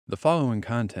The following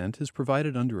content is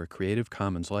provided under a Creative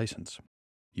Commons license.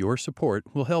 Your support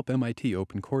will help MIT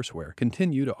OpenCourseware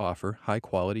continue to offer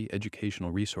high-quality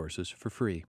educational resources for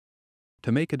free.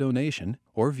 To make a donation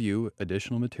or view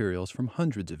additional materials from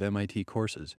hundreds of MIT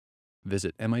courses,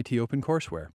 visit MIT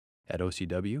OpenCourseware at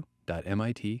ocw.mit.edu.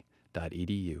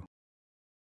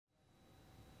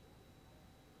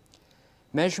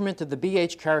 Measurement of the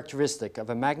BH characteristic of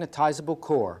a magnetizable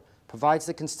core provides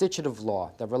the constitutive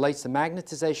law that relates the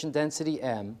magnetization density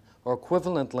M, or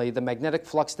equivalently the magnetic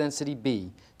flux density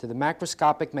B, to the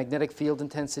macroscopic magnetic field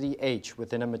intensity H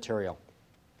within a material.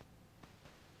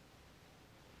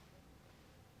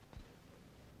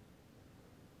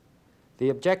 The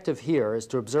objective here is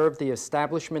to observe the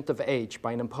establishment of H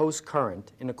by an imposed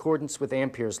current in accordance with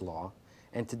Amperes Law,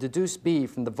 and to deduce B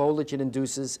from the voltage it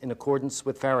induces in accordance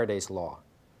with Faraday's law.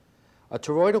 A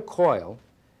toroidal coil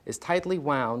is tightly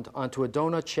wound onto a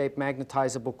donut-shaped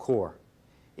magnetizable core.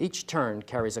 Each turn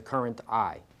carries a current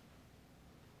I.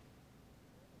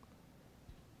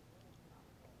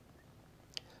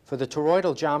 For the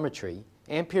toroidal geometry,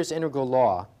 Ampere's integral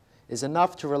law is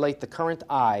enough to relate the current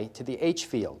I to the H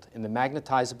field in the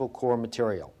magnetizable core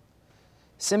material.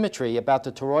 Symmetry about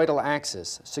the toroidal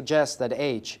axis suggests that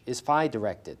H is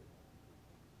phi-directed.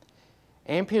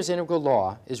 Ampere's integral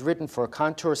law is written for a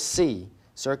contour C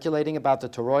circulating about the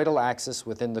toroidal axis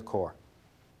within the core.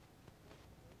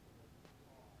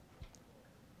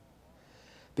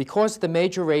 Because the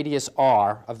major radius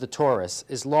r of the torus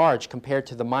is large compared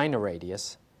to the minor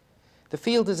radius, the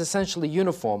field is essentially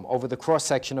uniform over the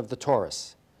cross-section of the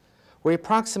torus. We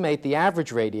approximate the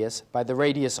average radius by the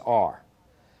radius r.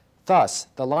 Thus,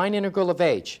 the line integral of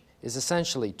H is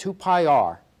essentially 2 pi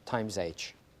r times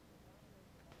H.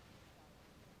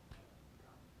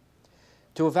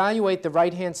 To evaluate the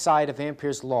right-hand side of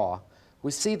Ampere's law,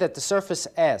 we see that the surface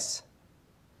S,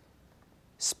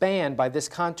 spanned by this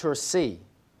contour C,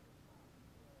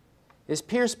 is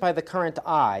pierced by the current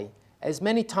I as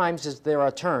many times as there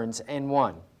are turns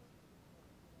N1.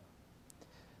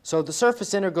 So the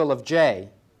surface integral of J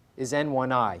is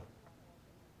N1I.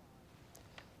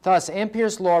 Thus,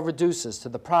 Ampere's law reduces to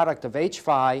the product of H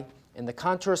phi and the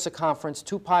contour circumference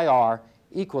 2 pi r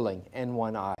equaling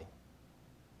N1I.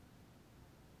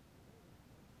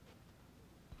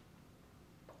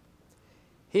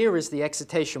 Here is the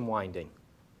excitation winding.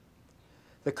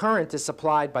 The current is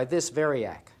supplied by this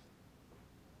variac.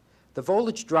 The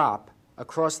voltage drop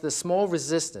across this small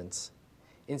resistance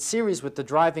in series with the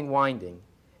driving winding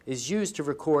is used to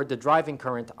record the driving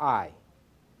current I.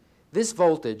 This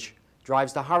voltage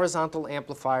drives the horizontal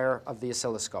amplifier of the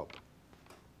oscilloscope.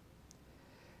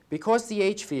 Because the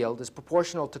H field is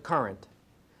proportional to current,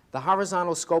 the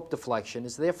horizontal scope deflection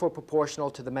is therefore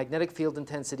proportional to the magnetic field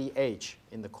intensity H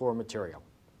in the core material.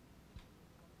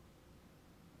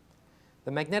 The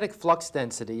magnetic flux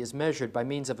density is measured by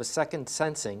means of a second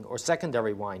sensing or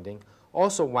secondary winding,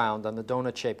 also wound on the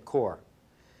donut-shaped core.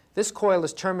 This coil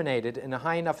is terminated in a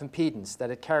high enough impedance that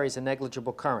it carries a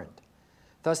negligible current.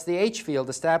 Thus, the H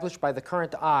field established by the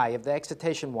current I of the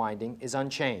excitation winding is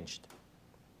unchanged.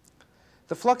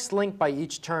 The flux linked by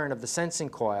each turn of the sensing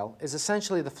coil is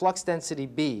essentially the flux density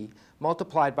B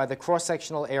multiplied by the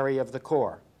cross-sectional area of the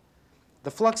core.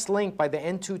 The flux linked by the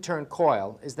N2 turn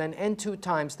coil is then N2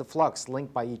 times the flux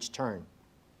linked by each turn.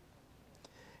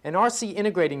 An RC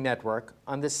integrating network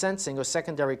on this sensing or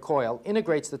secondary coil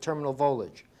integrates the terminal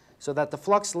voltage so that the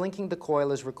flux linking the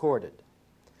coil is recorded.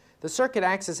 The circuit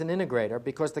acts as an integrator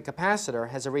because the capacitor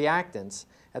has a reactance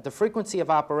at the frequency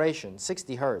of operation,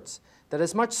 60 Hz, that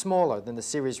is much smaller than the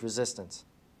series resistance.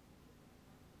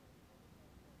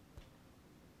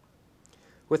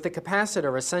 With the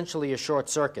capacitor essentially a short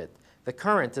circuit, the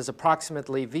current is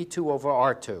approximately V2 over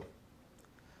R2.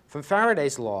 From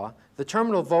Faraday's law, the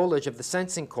terminal voltage of the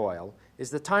sensing coil is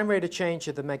the time rate of change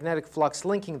of the magnetic flux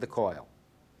linking the coil.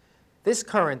 This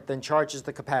current then charges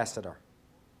the capacitor.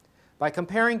 By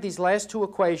comparing these last two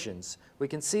equations, we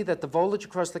can see that the voltage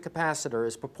across the capacitor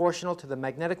is proportional to the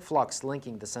magnetic flux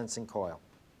linking the sensing coil.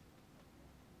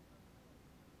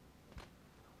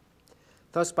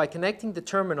 Thus, by connecting the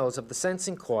terminals of the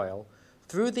sensing coil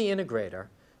through the integrator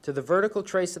to the vertical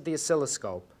trace of the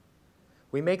oscilloscope,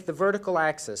 we make the vertical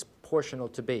axis proportional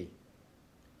to B.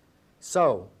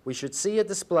 So, we should see a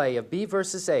display of B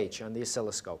versus H on the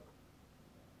oscilloscope.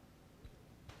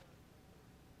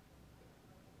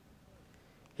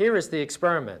 Here is the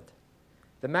experiment.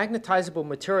 The magnetizable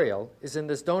material is in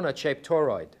this donut-shaped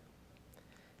toroid.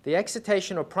 The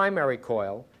excitation or primary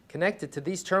coil connected to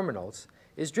these terminals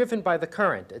is driven by the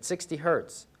current at 60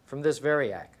 Hz from this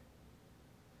variac.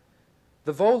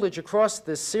 The voltage across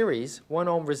this series 1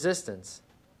 ohm resistance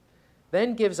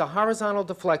then gives a horizontal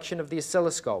deflection of the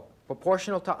oscilloscope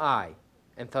proportional to I,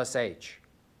 and thus H.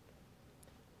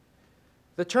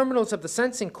 The terminals of the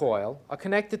sensing coil are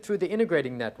connected through the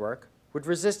integrating network with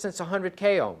resistance 100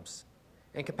 k ohms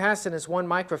and capacitance 1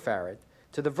 microfarad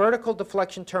to the vertical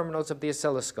deflection terminals of the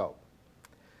oscilloscope.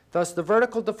 Thus, the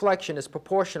vertical deflection is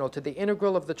proportional to the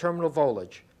integral of the terminal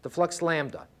voltage, the flux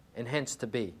lambda, and hence to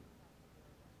B.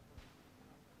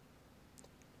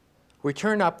 We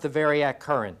turn up the variac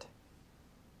current.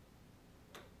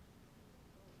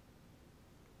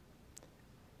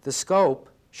 The scope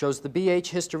shows the BH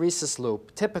hysteresis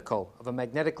loop typical of a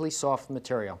magnetically soft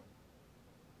material.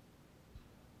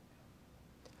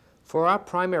 For our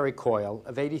primary coil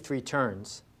of 83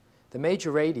 turns, the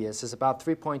major radius is about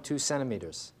 3.2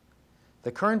 centimeters.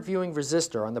 The current viewing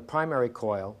resistor on the primary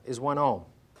coil is 1 ohm.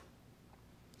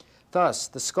 Thus,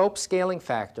 the scope scaling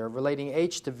factor relating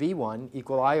H to V1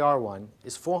 equal IR1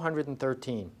 is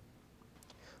 413.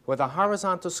 With a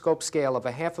horizontal scope scale of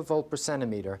 0.5 volt per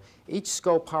centimeter, each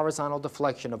scope horizontal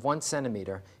deflection of 1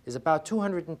 centimeter is about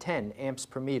 210 amps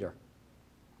per meter.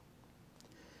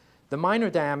 The minor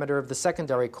diameter of the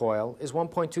secondary coil is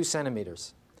 1.2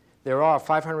 centimeters. There are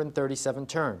 537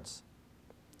 turns.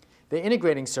 The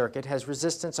integrating circuit has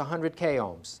resistance 100 k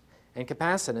ohms and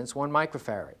capacitance 1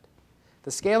 microfarad.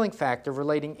 The scaling factor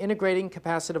relating integrating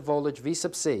capacitive voltage V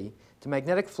sub C to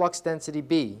magnetic flux density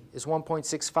B is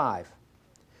 1.65.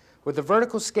 With a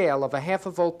vertical scale of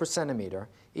 0.5 volt per centimeter,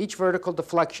 each vertical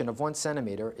deflection of 1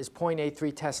 centimeter is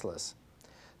 0.83 teslas.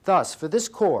 Thus, for this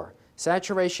core,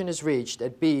 saturation is reached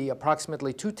at B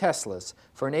approximately 2 teslas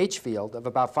for an H field of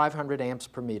about 500 amps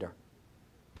per meter.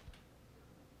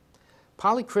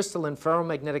 Polycrystalline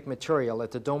ferromagnetic material at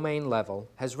the domain level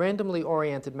has randomly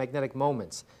oriented magnetic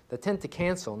moments that tend to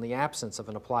cancel in the absence of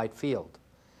an applied field.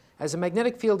 As a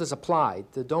magnetic field is applied,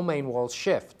 the domain walls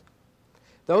shift.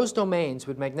 Those domains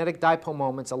with magnetic dipole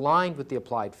moments aligned with the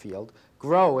applied field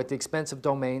grow at the expense of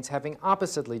domains having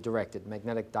oppositely directed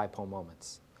magnetic dipole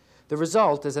moments. The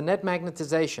result is a net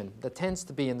magnetization that tends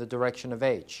to be in the direction of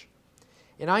H.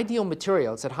 In ideal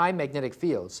materials at high magnetic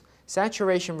fields,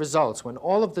 saturation results when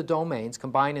all of the domains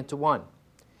combine into one.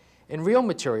 In real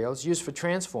materials used for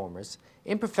transformers,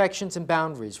 imperfections and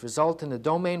boundaries result in the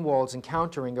domain walls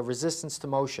encountering a resistance to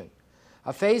motion.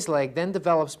 A phase lag then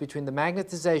develops between the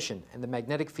magnetization and the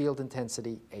magnetic field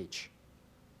intensity H.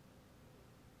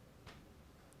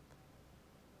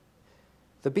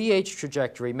 The BH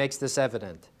trajectory makes this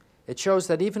evident. It shows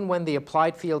that even when the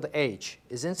applied field H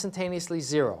is instantaneously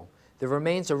zero, there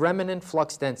remains a remnant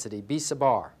flux density, B sub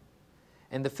r,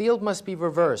 and the field must be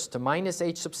reversed to minus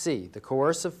H sub c, the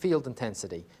coercive field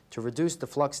intensity, to reduce the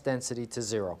flux density to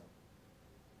zero.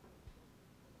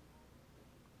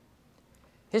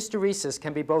 Hysteresis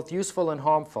can be both useful and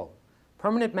harmful.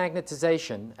 Permanent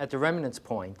magnetization at the remnants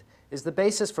point is the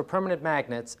basis for permanent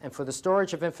magnets and for the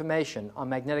storage of information on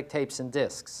magnetic tapes and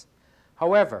disks.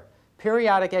 However,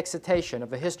 periodic excitation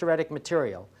of a hysteretic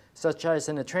material, such as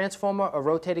in a transformer or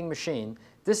rotating machine,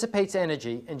 dissipates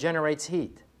energy and generates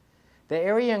heat. The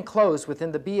area enclosed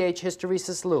within the BH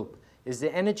hysteresis loop is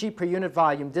the energy per unit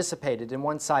volume dissipated in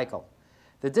one cycle.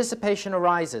 The dissipation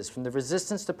arises from the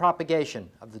resistance to propagation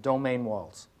of the domain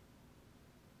walls.